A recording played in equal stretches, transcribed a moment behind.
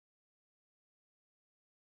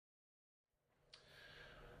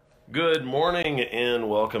Good morning and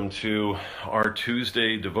welcome to our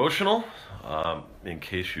Tuesday devotional. In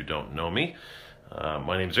case you don't know me,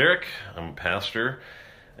 my name's Eric. I'm a pastor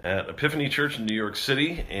at Epiphany Church in New York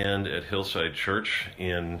City and at Hillside Church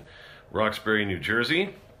in Roxbury, New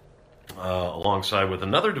Jersey, alongside with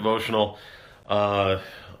another devotional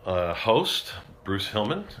host, Bruce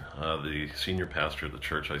Hillman, the senior pastor of the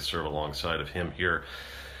church. I serve alongside of him here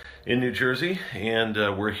in New Jersey, and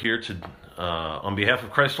we're here to, on behalf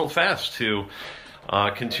of Christ Hold Fast, to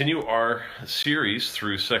continue our series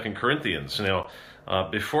through 2 Corinthians. Now,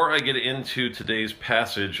 before I get into today's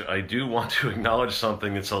passage, I do want to acknowledge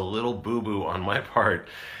something that's a little boo-boo on my part,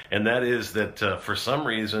 and that is that for some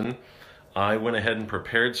reason, I went ahead and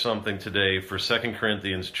prepared something today for 2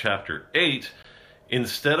 Corinthians chapter 8,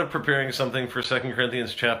 instead of preparing something for 2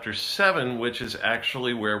 Corinthians chapter 7, which is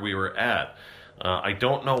actually where we were at. I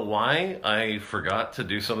don't know why I forgot to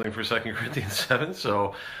do something for 2 Corinthians 7,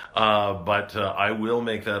 but I will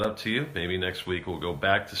make that up to you. Maybe next week we'll go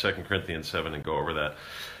back to 2 Corinthians 7 and go over that.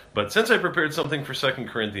 But since I prepared something for 2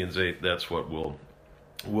 Corinthians 8, that's what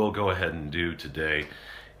we'll go ahead and do today.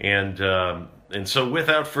 And so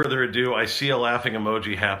without further ado, I see a laughing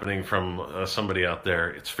emoji happening from somebody out there.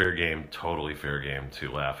 It's fair game, totally fair game to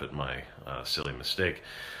laugh at my silly mistake.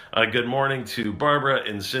 Good morning to Barbara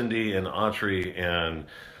and Cindy and Autrey and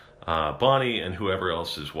Bonnie and whoever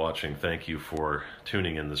else is watching. Thank you for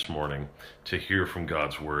tuning in this morning to hear from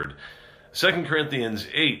God's Word. 2 Corinthians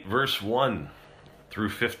 8, verse 1 through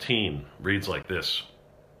 15 reads like this.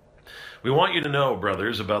 We want you to know,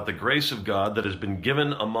 brothers, about the grace of God that has been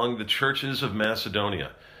given among the churches of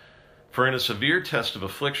Macedonia. For in a severe test of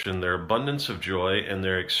affliction, their abundance of joy and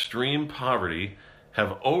their extreme poverty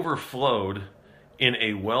have overflowed in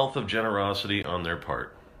a wealth of generosity on their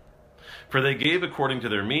part. For they gave according to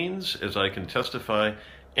their means, as I can testify,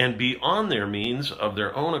 and beyond their means of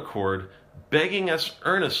their own accord, begging us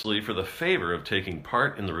earnestly for the favor of taking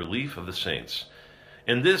part in the relief of the saints.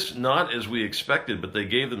 And this not as we expected, but they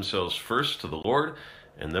gave themselves first to the Lord,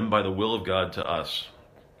 and then by the will of God to us.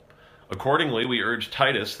 Accordingly, we urge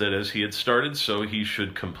Titus that as he had started, so he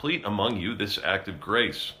should complete among you this act of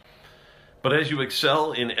grace. But as you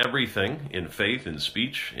excel in everything, in faith, in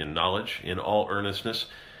speech, in knowledge, in all earnestness,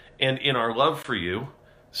 and in our love for you,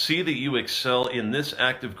 see that you excel in this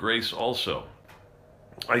act of grace also.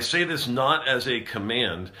 I say this not as a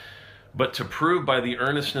command, but to prove by the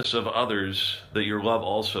earnestness of others that your love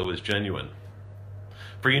also is genuine.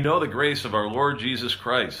 For you know the grace of our Lord Jesus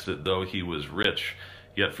Christ, that though he was rich,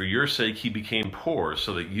 yet for your sake he became poor,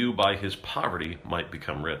 so that you by his poverty might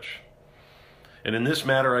become rich. And in this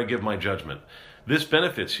matter I give my judgment. This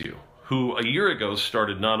benefits you, who a year ago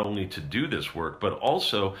started not only to do this work, but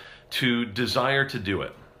also to desire to do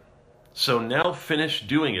it. So now finish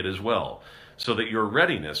doing it as well, so that your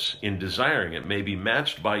readiness in desiring it may be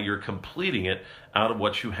matched by your completing it out of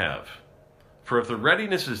what you have. For if the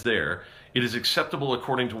readiness is there, it is acceptable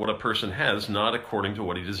according to what a person has, not according to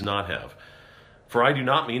what he does not have. For I do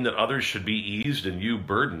not mean that others should be eased and you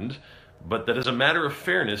burdened, but that as a matter of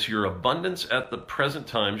fairness, your abundance at the present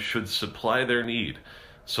time should supply their need,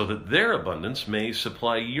 so that their abundance may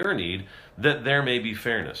supply your need, that there may be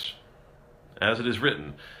fairness. As it is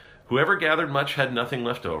written, whoever gathered much had nothing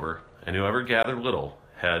left over, and whoever gathered little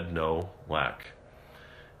had no lack.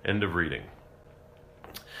 End of reading.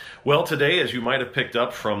 Well, today, as you might have picked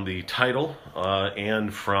up from the title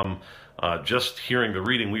and from just hearing the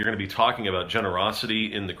reading, we are going to be talking about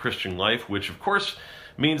generosity in the Christian life, which, of course,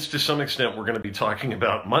 means to some extent we're going to be talking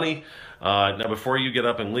about money. Now, before you get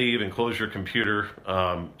up and leave and close your computer,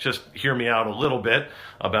 just hear me out a little bit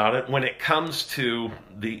about it. When it comes to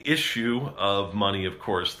the issue of money, of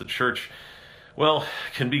course, the church, well,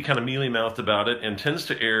 can be kind of mealy-mouthed about it and tends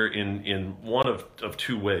to err in one of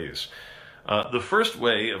two ways. The first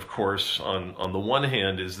way, of course, on the one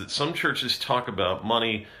hand, is that some churches talk about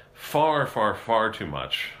money far, far, far too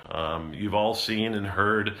much. You've all seen and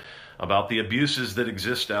heard about the abuses that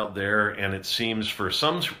exist out there, and it seems for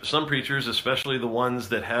some preachers, especially the ones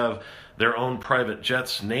that have their own private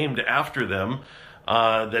jets named after them,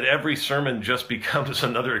 that every sermon just becomes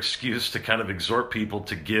another excuse to kind of exhort people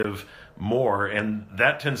to give more, and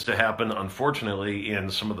that tends to happen, unfortunately, in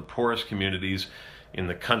some of the poorest communities in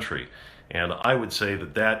the country. And I would say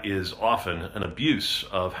that that is often an abuse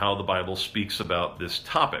of how the Bible speaks about this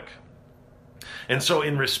topic. And so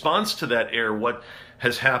in response to that error, what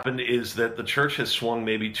has happened is that the church has swung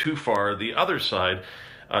maybe too far the other side,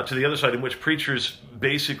 to the other side, in which preachers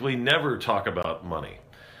basically never talk about money.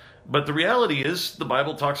 But the reality is, the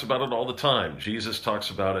Bible talks about it all the time. Jesus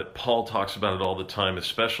talks about it. Paul talks about it all the time,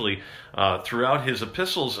 especially throughout his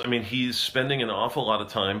epistles. I mean, he's spending an awful lot of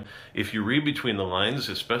time, if you read between the lines,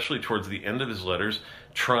 especially towards the end of his letters,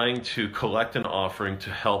 trying to collect an offering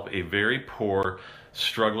to help a very poor,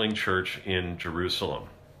 struggling church in Jerusalem.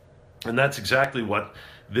 And that's exactly what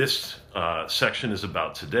this section is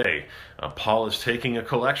about today. Paul is taking a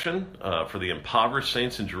collection for the impoverished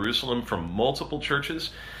saints in Jerusalem from multiple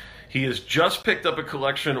churches. He has just picked up a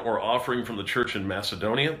collection or offering from the church in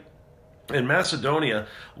Macedonia. And Macedonia,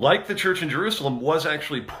 like the church in Jerusalem, was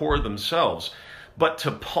actually poor themselves. But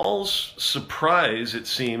to Paul's surprise, it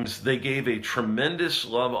seems, they gave a tremendous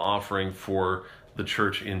love offering for the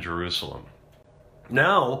church in Jerusalem.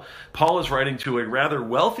 Now, Paul is writing to a rather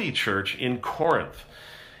wealthy church in Corinth.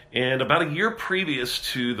 And about a year previous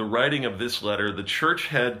to the writing of this letter, the church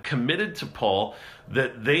had committed to Paul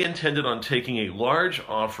that they intended on taking a large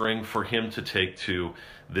offering for him to take to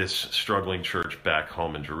this struggling church back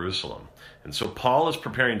home in Jerusalem. And so Paul is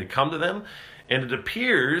preparing to come to them, and it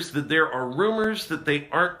appears that there are rumors that they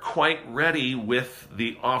aren't quite ready with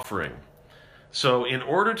the offering. So in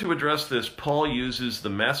order to address this, Paul uses the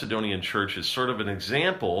Macedonian church as sort of an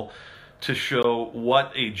example to show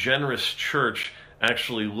what a generous church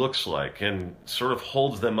actually looks like, and sort of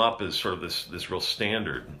holds them up as sort of this real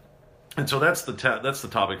standard. And so that's the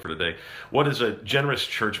topic for today. What is a generous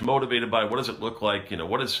church motivated by? What does it look like?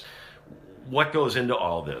 What goes into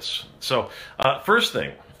all this? So first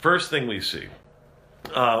thing we see,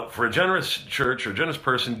 for a generous church or generous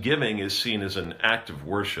person, giving is seen as an act of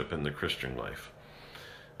worship in the Christian life.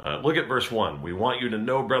 Look at verse 1. We want you to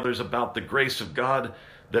know, brothers, about the grace of God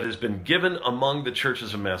that has been given among the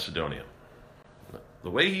churches of Macedonia. The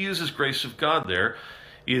way he uses grace of God there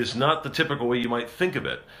is not the typical way you might think of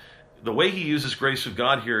it. The way he uses grace of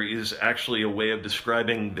God here is actually a way of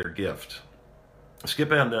describing their gift.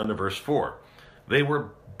 Skip on down to verse 4. They were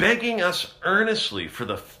begging us earnestly for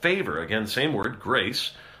the favor, again, same word,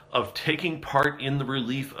 grace, of taking part in the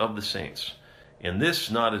relief of the saints. And this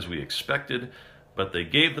not as we expected, but they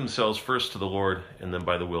gave themselves first to the Lord, and then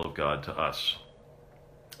by the will of God to us.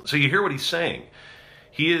 So you hear what he's saying.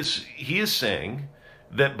 He is saying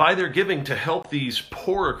that by their giving to help these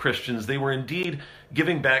poorer Christians, they were indeed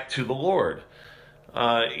giving back to the Lord.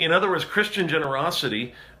 In other words, Christian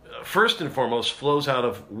generosity, first and foremost, flows out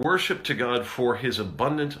of worship to God for his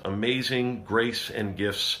abundant, amazing grace and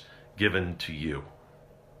gifts given to you.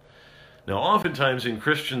 Now, oftentimes in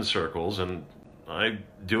Christian circles, and I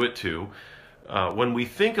do it too, when we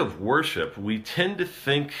think of worship, we tend to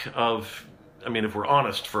think of, if we're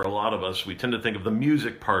honest, for a lot of us, we tend to think of the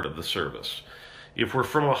music part of the service. If we're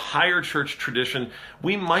from a higher church tradition,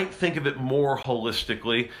 we might think of it more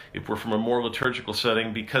holistically if we're from a more liturgical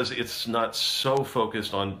setting, because it's not so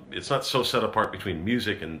set apart between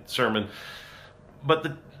music and sermon.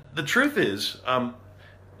 But the truth is,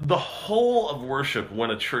 the whole of worship,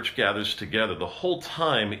 when a church gathers together, the whole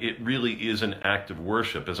time, it really is an act of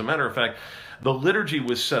worship. As a matter of fact, the liturgy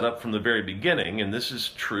was set up from the very beginning, and this is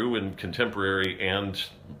true in contemporary and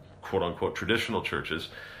quote-unquote traditional churches,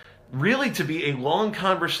 really to be a long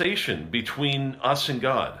conversation between us and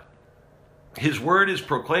God. His word is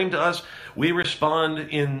proclaimed to us, we respond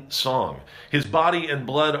in song. His body and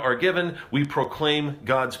blood are given, we proclaim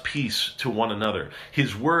God's peace to one another.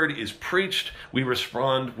 His word is preached, we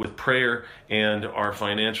respond with prayer and our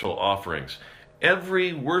financial offerings.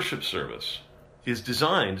 Every worship service is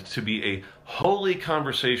designed to be a holy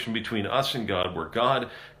conversation between us and God, where God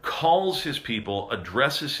calls his people,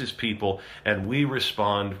 addresses his people, and we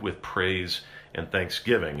respond with praise and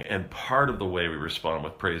thanksgiving. And part of the way we respond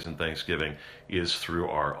with praise and thanksgiving is through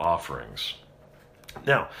our offerings.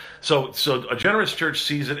 Now, so a generous church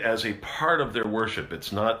sees it as a part of their worship.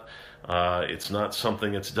 It's not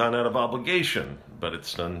something that's done out of obligation, but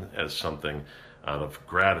it's done as something out of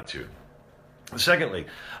gratitude. Secondly,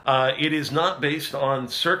 it is not based on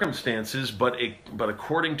circumstances, but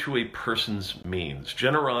according to a person's means.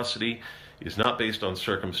 Generosity is not based on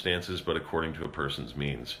circumstances, but according to a person's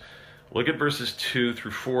means. Look at verses 2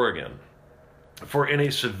 through 4 again. For in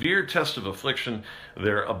a severe test of affliction,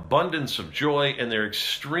 their abundance of joy and their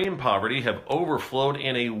extreme poverty have overflowed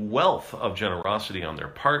in a wealth of generosity on their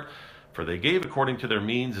part. For they gave according to their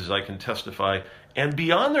means, as I can testify, and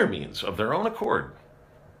beyond their means, of their own accord,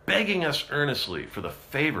 begging us earnestly for the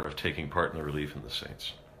favor of taking part in the relief of the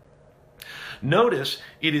saints. Notice,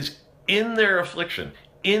 it is in their affliction,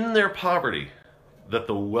 in their poverty, that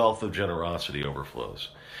the wealth of generosity overflows.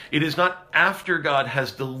 It is not after God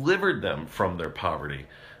has delivered them from their poverty,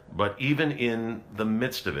 but even in the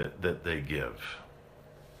midst of it that they give.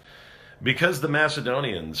 Because the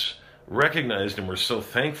Macedonians recognized and were so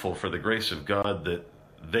thankful for the grace of God that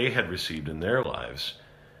they had received in their lives,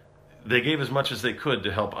 they gave as much as they could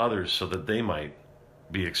to help others so that they might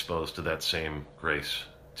be exposed to that same grace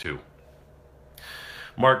too.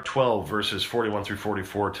 Mark 12, verses 41 through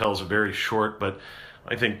 44 tells a very short but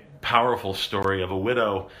I think powerful story of a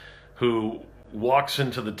widow who walks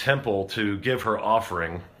into the temple to give her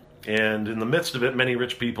offering. And in the midst of it, many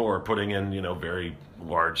rich people are putting in, very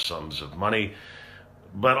large sums of money.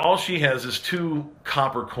 But all she has is 2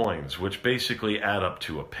 copper coins, which basically add up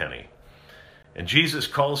to a penny. And Jesus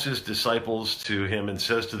calls his disciples to him and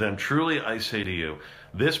says to them, "Truly I say to you,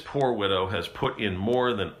 this poor widow has put in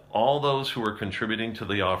more than all those who are contributing to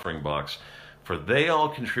the offering box, for they all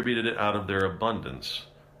contributed it out of their abundance.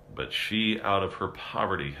 But she, out of her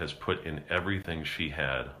poverty, has put in everything she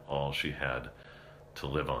had, all she had to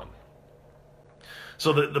live on."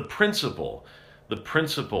 So the principle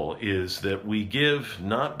is that we give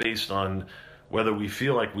not based on whether we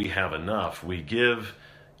feel like we have enough. We give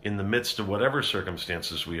in the midst of whatever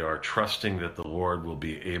circumstances we are, trusting that the Lord will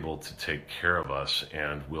be able to take care of us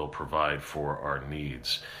and will provide for our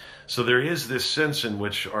needs. So there is this sense in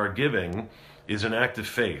which our giving is an act of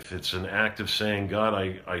faith. It's an act of saying, God,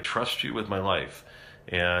 I trust you with my life.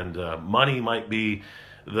 And money might be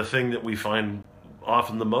the thing that we find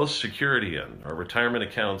often the most security in. Our retirement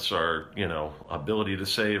accounts, our ability to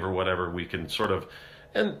save or whatever, we can sort of,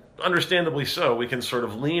 and understandably so, we can sort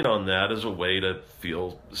of lean on that as a way to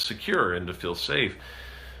feel secure and to feel safe.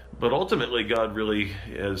 But ultimately, God really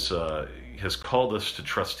has called us to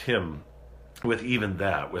trust him with even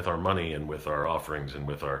that, with our money and with our offerings and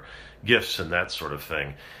with our gifts and that sort of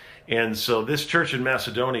thing. And so this church in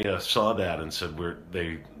Macedonia saw that and said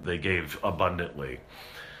they gave abundantly.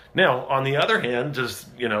 Now, on the other hand, is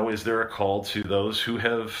there a call to those who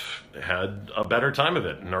have had a better time of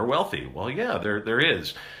it and are wealthy? Well, yeah, there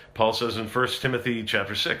is. Paul says in 1 Timothy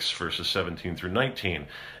chapter 6, verses 17 through 19,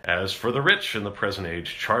 "As for the rich in the present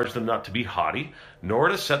age, charge them not to be haughty, nor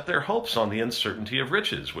to set their hopes on the uncertainty of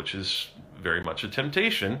riches," which is very much a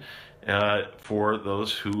temptation for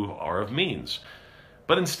those who are of means.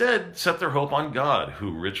 "But instead, set their hope on God,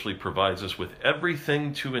 who richly provides us with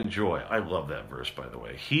everything to enjoy." I love that verse, by the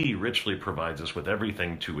way. He richly provides us with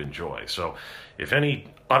everything to enjoy. So if any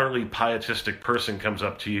utterly pietistic person comes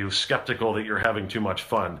up to you, skeptical that you're having too much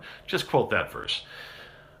fun, just quote that verse.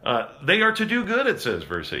 They are to do good, it says,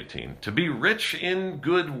 verse 18, to be rich in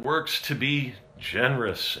good works, to be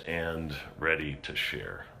generous and ready to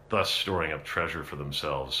share, thus storing up treasure for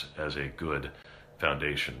themselves as a good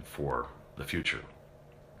foundation for the future.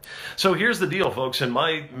 So here's the deal, folks. In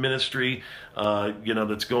my ministry,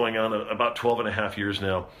 that's going on about 12 and a half years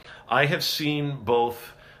now, I have seen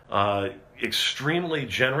both extremely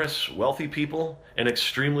generous, wealthy people and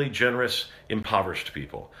extremely generous, impoverished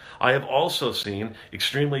people. I have also seen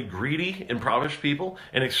extremely greedy, impoverished people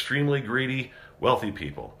and extremely greedy, wealthy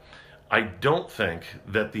people. I don't think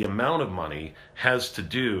that the amount of money has to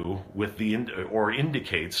do with or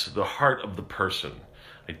indicates the heart of the person.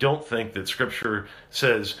 I don't think that Scripture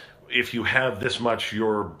says if you have this much,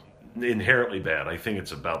 you're inherently bad. I think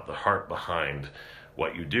it's about the heart behind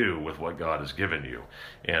what you do with what God has given you.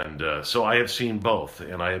 And so I have seen both,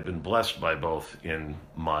 and I have been blessed by both in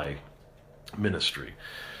my ministry.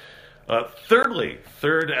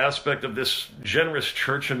 Third aspect of this generous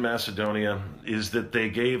church in Macedonia is that they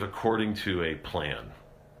gave according to a plan.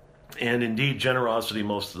 And indeed, generosity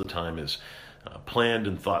most of the time is planned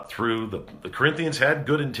and thought through. The Corinthians had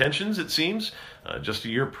good intentions, it seems. Just a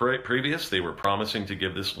year previous, they were promising to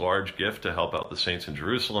give this large gift to help out the saints in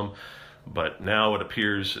Jerusalem. But now it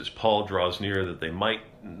appears, as Paul draws near, that they might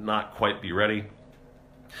not quite be ready.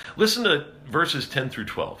 Listen to verses 10 through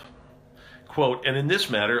 12. Quote, "And in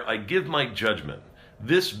this matter I give my judgment.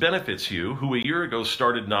 This benefits you, who a year ago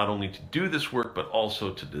started not only to do this work, but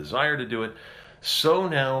also to desire to do it. So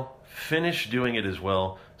now finish doing it as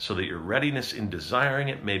well, so that your readiness in desiring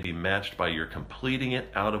it may be matched by your completing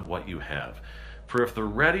it out of what you have. For if the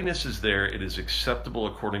readiness is there, it is acceptable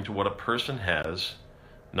according to what a person has,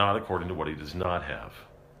 not according to what he does not have."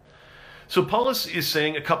 So Paul is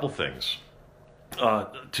saying a couple things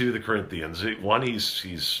to the Corinthians. One,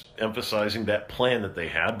 he's emphasizing that plan that they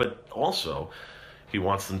had, but also he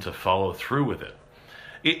wants them to follow through with it.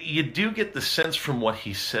 You do get the sense from what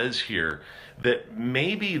he says here that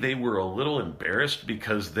maybe they were a little embarrassed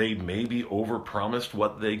because they maybe overpromised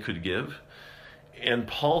what they could give. And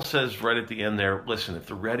Paul says right at the end there, listen, if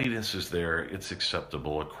the readiness is there, it's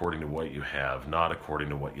acceptable according to what you have, not according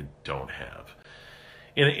to what you don't have.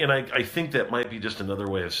 And I think that might be just another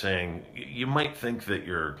way of saying, you might think that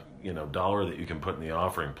you're dollar that you can put in the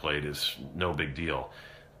offering plate is no big deal.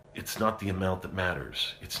 It's not the amount that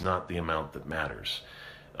matters. It's not the amount that matters.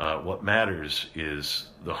 What matters is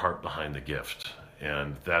the heart behind the gift.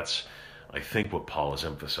 And that's, I think, what Paul is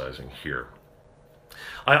emphasizing here.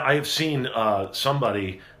 I have seen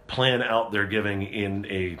somebody plan out their giving in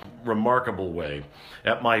a remarkable way.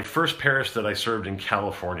 At my first parish that I served in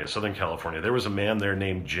California, Southern California, there was a man there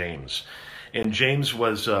named James. And James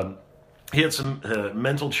was, he had some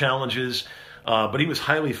mental challenges, but he was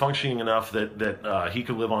highly functioning enough that he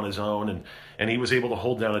could live on his own, and he was able to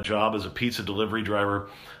hold down a job as a pizza delivery driver.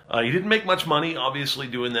 He didn't make much money, obviously,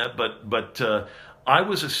 doing that, but I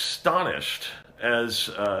was astonished as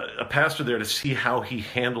a pastor there to see how he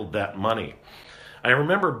handled that money. I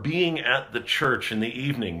remember being at the church in the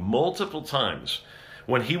evening multiple times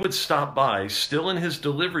when he would stop by, still in his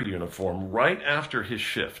delivery uniform, right after his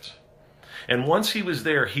shift. And once he was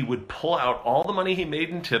there, he would pull out all the money he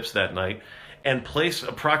made in tips that night and place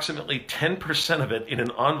approximately 10% of it in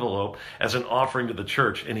an envelope as an offering to the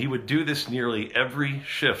church. And he would do this nearly every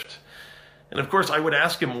shift. And of course, I would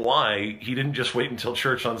ask him why he didn't just wait until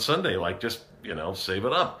church on Sunday, just save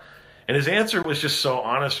it up. And his answer was just so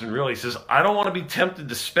honest and real. He says, I don't want to be tempted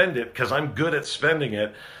to spend it because I'm good at spending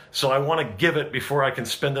it. So I want to give it before I can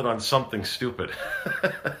spend it on something stupid.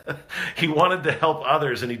 He wanted to help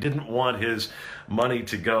others, and he didn't want his money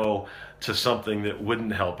to go to something that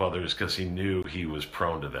wouldn't help others because he knew he was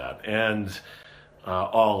prone to that. And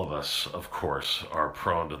all of us, of course, are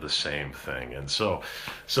prone to the same thing. And so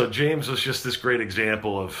James was just this great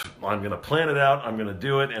example of, I'm going to plan it out, I'm going to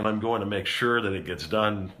do it, and I'm going to make sure that it gets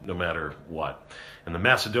done no matter what. And the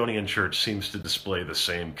Macedonian church seems to display the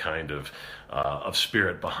same kind of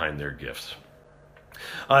spirit behind their gifts.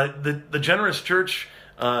 The generous church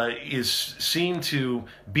is seen to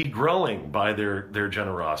be growing by their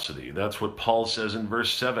generosity. That's what Paul says in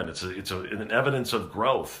verse 7. It's an evidence of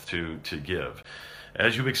growth to give.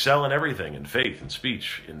 As you excel in everything, in faith, in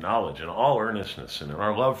speech, in knowledge, in all earnestness, and in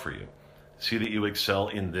our love for you, see that you excel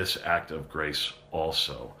in this act of grace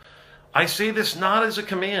also. I say this not as a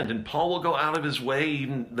command, and Paul will go out of his way,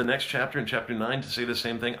 even the next chapter, in chapter 9, to say the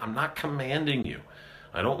same thing. I'm not commanding you.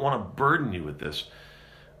 I don't want to burden you with this,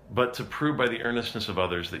 but to prove by the earnestness of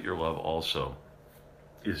others that your love also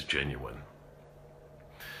is genuine.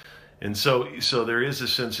 And so there is a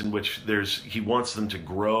sense in which he wants them to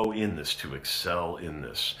grow in this, to excel in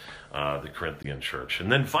this, the Corinthian church.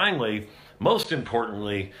 And then finally, most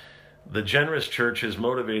importantly, the generous church is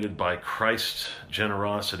motivated by Christ's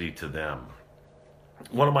generosity to them.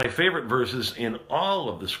 One of my favorite verses in all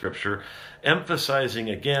of the scripture, emphasizing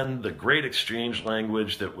again the great exchange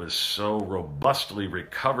language that was so robustly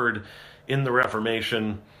recovered in the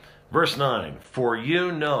Reformation. Verse 9, for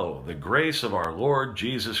you know the grace of our Lord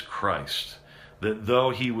Jesus Christ, that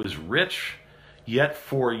though he was rich, yet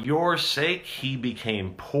for your sake he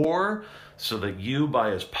became poor, so that you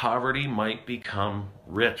by his poverty might become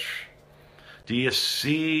rich. Do you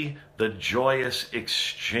see the joyous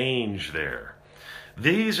exchange there?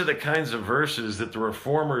 These are the kinds of verses that the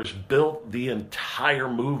Reformers built the entire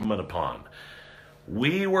movement upon.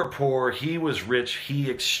 We were poor, he was rich, he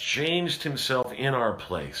exchanged himself in our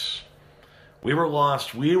place. We were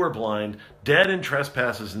lost, we were blind, dead in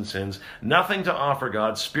trespasses and sins, nothing to offer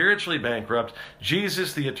God, spiritually bankrupt.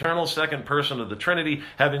 Jesus, the eternal second person of the Trinity,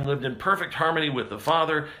 having lived in perfect harmony with the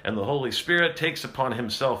Father and the Holy Spirit, takes upon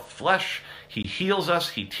himself flesh. He heals us,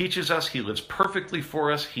 he teaches us, he lives perfectly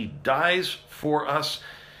for us, he dies for us.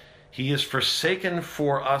 He is forsaken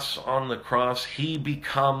for us on the cross. He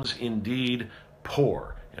becomes indeed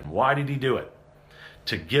poor. And why did he do it?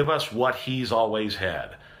 To give us what he's always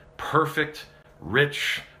had. Perfect,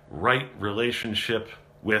 rich, right relationship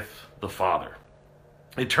with the Father.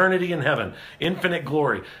 Eternity in heaven, infinite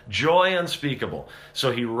glory, joy unspeakable.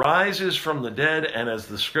 So he rises from the dead, and as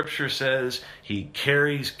the scripture says, he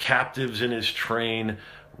carries captives in his train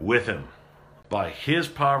with him. By his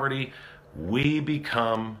poverty, we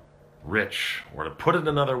become rich. Or to put it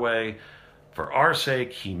another way, for our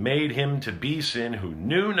sake, he made him to be sin who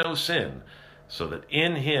knew no sin, so that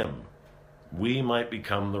in him we might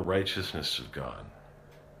become the righteousness of God.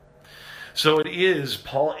 So it is,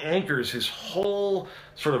 Paul anchors his whole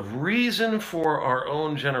sort of reason for our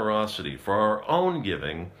own generosity, for our own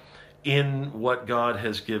giving, in what God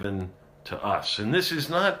has given to us. And this is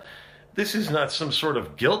not some sort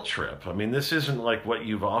of guilt trip. I mean, this isn't like what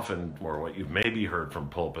you've often, or what you've maybe heard from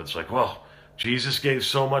pulpits, like, well, Jesus gave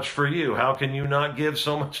so much for you, how can you not give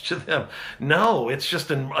so much to them? No, it's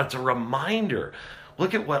a reminder.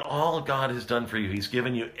 Look at what all God has done for you. He's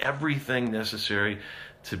given you everything necessary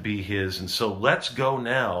to be his. And so let's go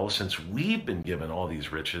now, since we've been given all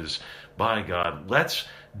these riches by God, let's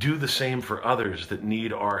do the same for others that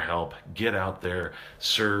need our help. Get out there,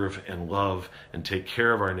 serve and love and take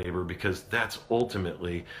care of our neighbor, because that's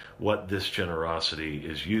ultimately what this generosity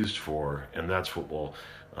is used for. And that's what we'll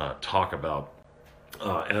talk about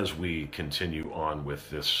as we continue on with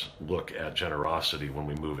this look at generosity when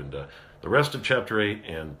we move into the rest of chapter 8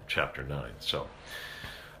 and chapter 9. So,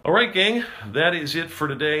 all right, gang, that is it for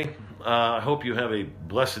today. I hope you have a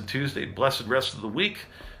blessed Tuesday, blessed rest of the week.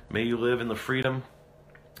 May you live in the freedom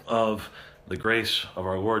of the grace of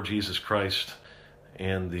our Lord Jesus Christ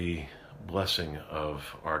and the blessing of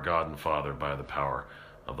our God and Father by the power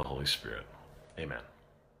of the Holy Spirit. Amen.